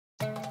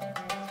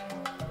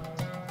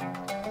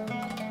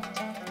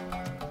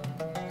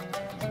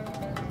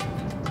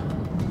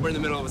in the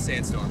middle of a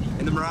sandstorm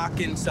in the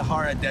Moroccan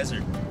Sahara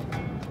Desert.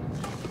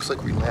 Looks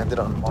like we landed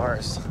on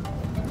Mars.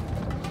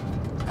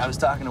 I was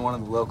talking to one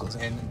of the locals,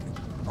 and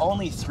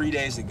only 3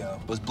 days ago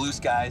was blue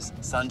skies,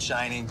 sun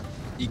shining.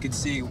 You could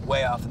see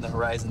way off in the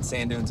horizon,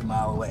 sand dunes a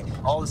mile away.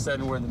 All of a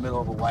sudden, we're in the middle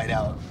of a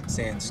whiteout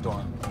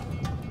sandstorm.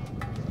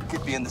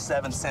 Could be in the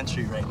 7th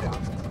century right now.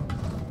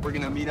 We're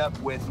gonna meet up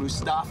with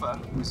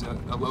Mustafa, who's a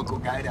local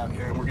guide out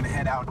here, and we're gonna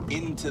head out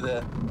into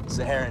the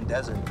Saharan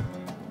Desert.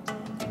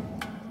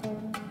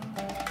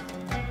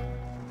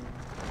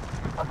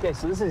 Okay,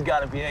 so this has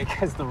gotta be it,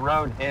 because the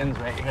road ends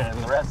right here,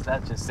 and the rest of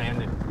that's just sand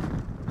dunes.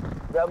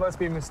 That must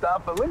be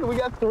Mustafa. Look, we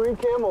got 3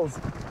 camels.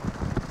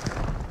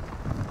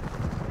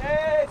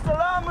 Hey,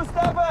 salam,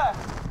 Mustafa!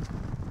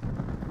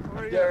 How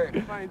are you?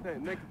 Derek. Fine,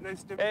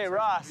 nice to meet you. Hey,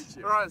 Ross.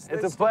 Ross,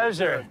 It's nice a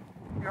pleasure.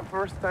 Your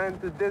first time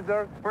to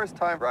desert? First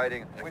time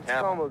riding a With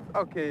camel. camels.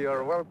 Okay,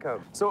 you're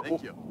welcome. So,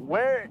 Thank you.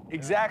 where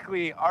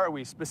exactly are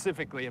we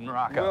specifically in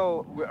Morocco?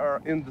 Well, we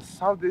are in the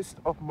southeast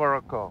of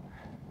Morocco.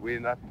 We're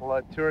in a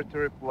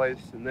territory place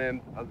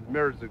named as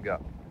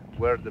Merzouga,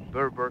 where the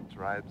Berber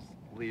tribes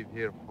live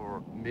here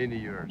for many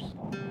years.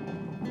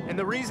 And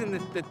the reason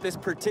that this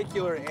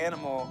particular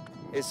animal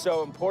is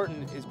so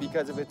important is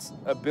because of its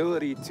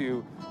ability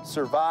to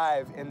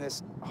survive in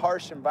this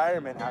harsh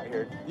environment out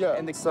here. Yeah,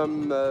 And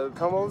some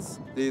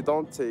camels, they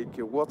don't take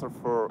water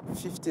for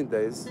 15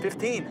 days.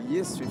 15.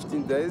 Yes,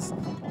 15 days.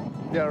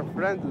 They are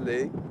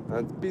friendly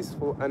and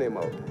peaceful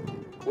animal.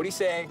 What do you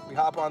say we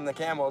hop on the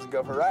camels and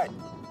go for a ride?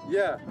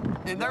 Yeah.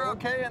 And they're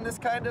okay in this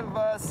kind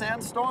of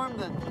sandstorm?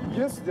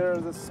 Yes,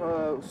 there's a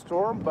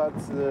storm, but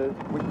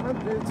we can't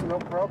do it, no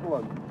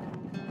problem.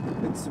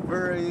 It's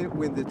very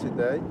windy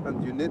today,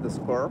 and you need a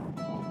scarf.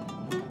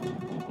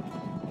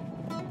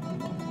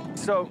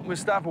 So,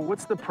 Mustafa,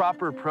 what's the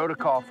proper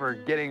protocol for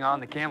getting on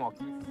the camel?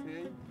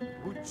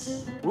 Whoosh.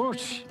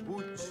 Whoosh.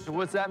 Whoosh. So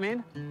what's that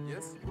mean?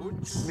 Yes,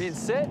 whoosh. Means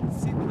sit?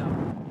 Sit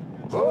down.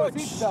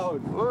 Whoosh. Sit down.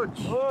 Whoosh.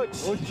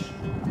 Whoosh. Whoosh.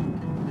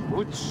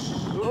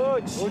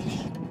 Whoosh.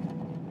 Whoosh.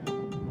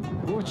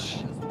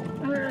 Whoosh.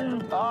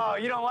 Oh,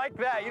 you don't like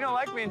that. You don't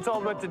like being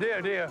told what to do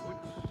you?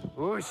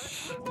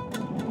 Whoosh.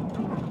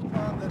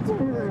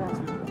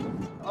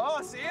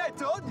 Oh, see, I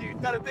told you.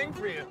 Got a thing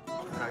for you.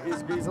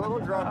 He's a little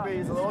grumpy,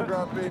 he's a little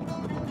grumpy.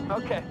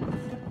 Okay.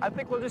 I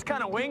think we'll just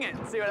kind of wing it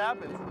and see what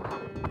happens.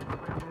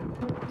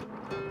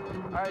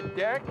 All right,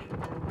 Derek,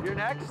 you're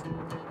next.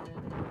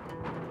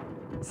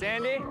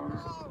 Sandy?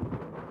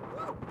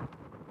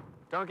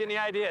 Don't get any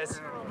ideas.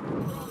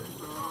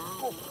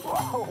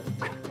 Whoa.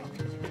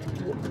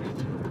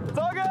 It's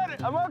all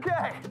good. I'm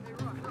okay.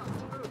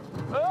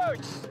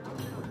 Ouch.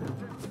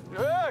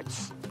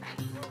 Ouch.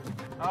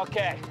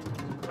 Okay.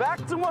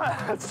 Back to one.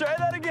 Let's try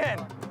that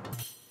again.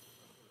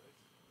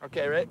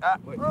 Okay, right?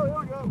 Wait. Oh, here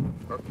we go.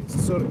 Okay,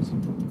 sorry.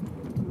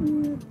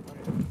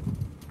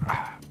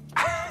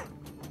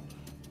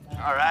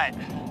 All right.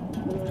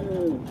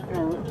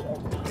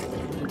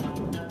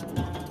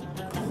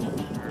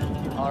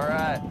 All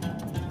right.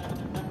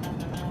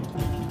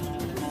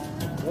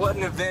 What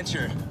an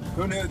adventure.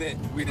 Who knew that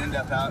we'd end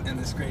up out in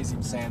this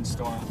crazy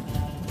sandstorm?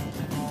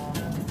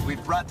 We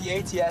brought the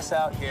ATS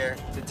out here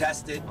to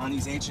test it on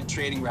these ancient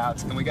trading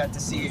routes, and we got to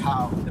see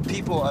how the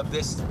people of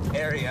this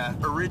area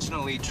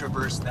originally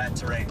traversed that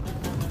terrain.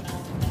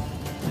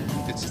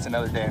 It's just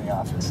another day in the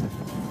office.